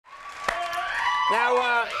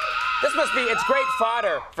Now, it's great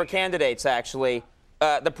fodder for candidates, actually.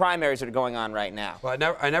 The primaries that are going on right now.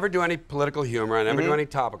 Well, I never do any political humor. I never do any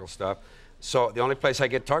topical stuff. So the only place I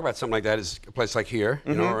get to talk about something like that is a place like here,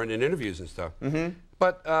 you know, or in interviews and stuff.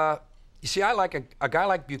 But you see, I like a guy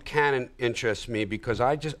like Buchanan interests me because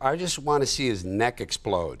I just want to see his neck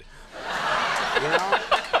explode. You know,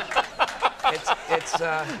 it's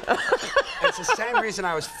the same reason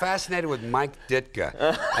I was fascinated with Mike Ditka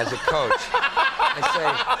as a coach. I say,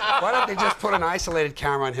 why don't they just put an isolated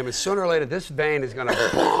camera on him, and sooner or later this vein is going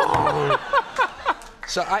to.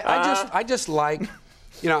 So I just like.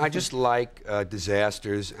 You know, I just like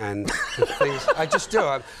disasters and things. I just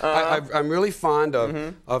do. I'm really fond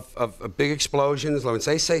of big explosions. When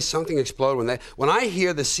they say something explode, when I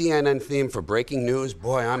hear the CNN theme for breaking news,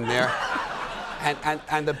 boy, I'm there.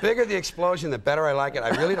 And the bigger the explosion, the better I like it. I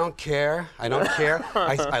really don't care. I don't care.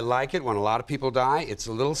 I like it when a lot of people die. It's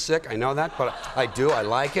a little sick, I know that, but I do. I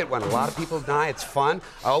like it when a lot of people die. It's fun.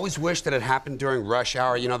 I always wish that it happened during rush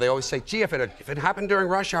hour. You know, they always say, gee, if it happened during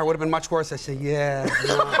rush hour, it would have been much worse. I say, yeah. You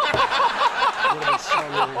know, it would have been so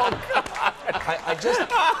nice. I just,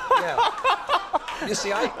 yeah. You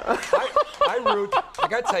see, I root, I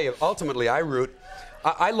got to tell you, ultimately, I root.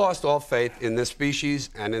 I lost all faith in this species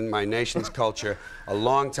and in my nation's culture a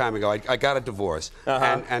long time ago. I got a divorce,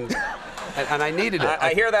 and I needed it.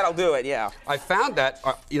 I hear that'll do it, yeah. I found that,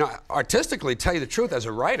 you know, artistically, tell you the truth, as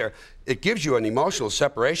a writer, it gives you an emotional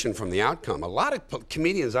separation from the outcome. A lot of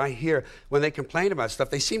comedians I hear, when they complain about stuff,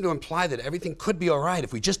 they seem to imply that everything could be all right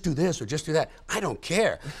if we just do this or just do that. I don't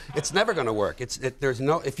care. It's never going to work. There's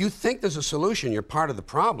no. If you think there's a solution, you're part of the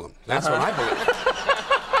problem. That's what I believe.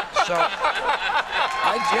 So.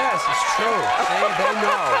 Yes, it's true. See, they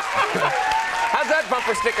know. How's that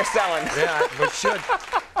bumper sticker selling? Yeah, we should.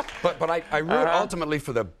 But I root ultimately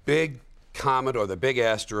for the big comet or the big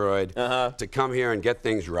asteroid to come here and get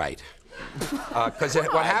things right. Because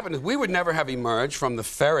what happened is we would never have emerged from the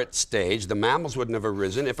ferret stage. The mammals would never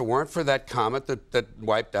risen if it weren't for that comet that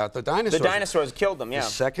wiped out the dinosaurs. The dinosaurs killed them, yeah. The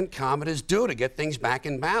second comet is due to get things back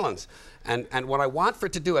in balance. And what I want for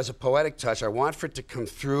it to do as a poetic touch, I want for it to come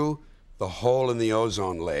through the hole in the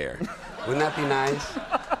ozone layer. Wouldn't that be nice?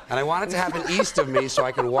 And I want it to happen east of me so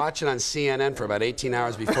I can watch it on CNN for about 18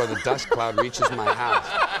 hours before the dust cloud reaches my house.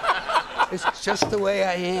 It's just the way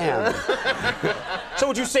I am. So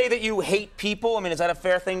would you say that you hate people? I mean, is that a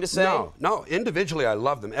fair thing to say? No. Individually, I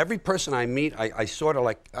love them. Every person I meet, I sort of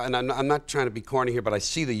like, and I'm not trying to be corny here, but I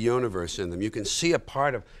see the universe in them. You can see a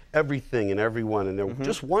part of everything in everyone, and they're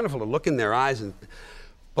just wonderful to look in their eyes.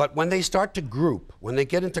 But when they start to group, when they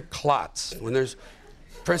get into clots, when there's,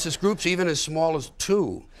 for instance, groups even as small as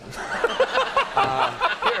 2.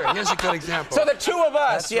 Here's a good example. So the 2 of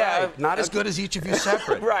us, that's right. Not as good as each of you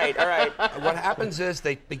separate. Right, all right. What happens is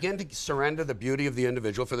they begin to surrender the beauty of the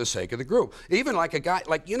individual for the sake of the group. Even like a guy,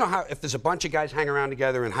 like, you know how if there's a bunch of guys hang around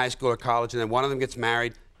together in high school or college and then one of them gets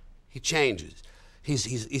married, he changes.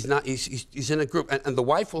 He's in a group, and the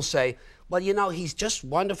wife will say, well, you know, he's just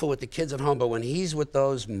wonderful with the kids at home, but when he's with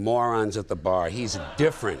those morons at the bar, he's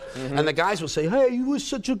different. And the guys will say, hey, he was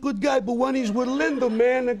such a good guy, but when he's with Linda,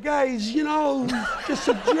 man, the guy's, you know, just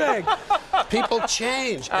a drag. People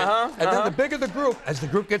change. And then the bigger the group, as the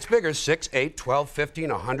group gets bigger, 6, 8, 12, 15,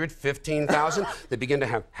 115,000, they begin to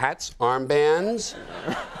have hats, armbands,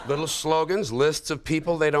 little slogans, lists of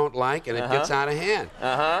people they don't like, and it gets out of hand.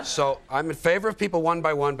 So I'm in favor of people one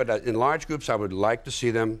by one, but in large groups, I would like to see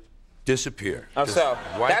them disappear. Oh, so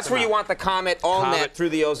that's where you want the comet all net through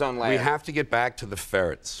the ozone layer. We have to get back to the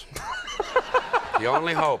ferrets. The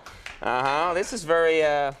only hope. This is very,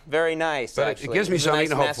 very nice. But actually. it gives me something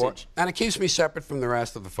to hope for, message. and it keeps me separate from the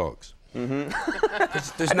rest of the folks. I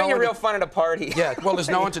think you're real fun at a party. Yeah, well, there's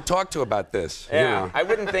no one to talk to about this. Yeah, you know. I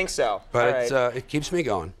wouldn't think so. But it keeps me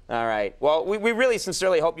going. All right. Well, we really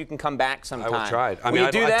sincerely hope you can come back sometime. I will try it. I mean,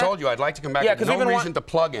 I told you I'd like to come back. Yeah, there's no reason to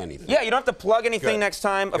plug anything. Yeah, you don't have to plug anything next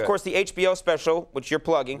time. Of course, the HBO special, which you're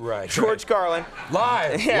plugging. Right. George Carlin.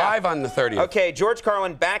 Live on the 30th. Okay, George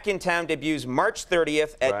Carlin Back in Town debuts March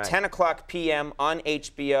 30th at 10 o'clock p.m. on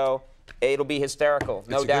HBO. It'll be hysterical,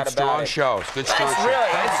 no doubt about it. It's a good, strong show. It's a good, strong show.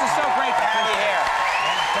 Really, this is so great to have you here.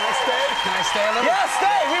 Can I stay? Can I stay a little? Yeah,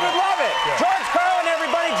 stay. We would love it. George Carlin,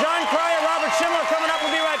 everybody. John Cryer, Robert Schindler coming up.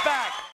 We'll be right back.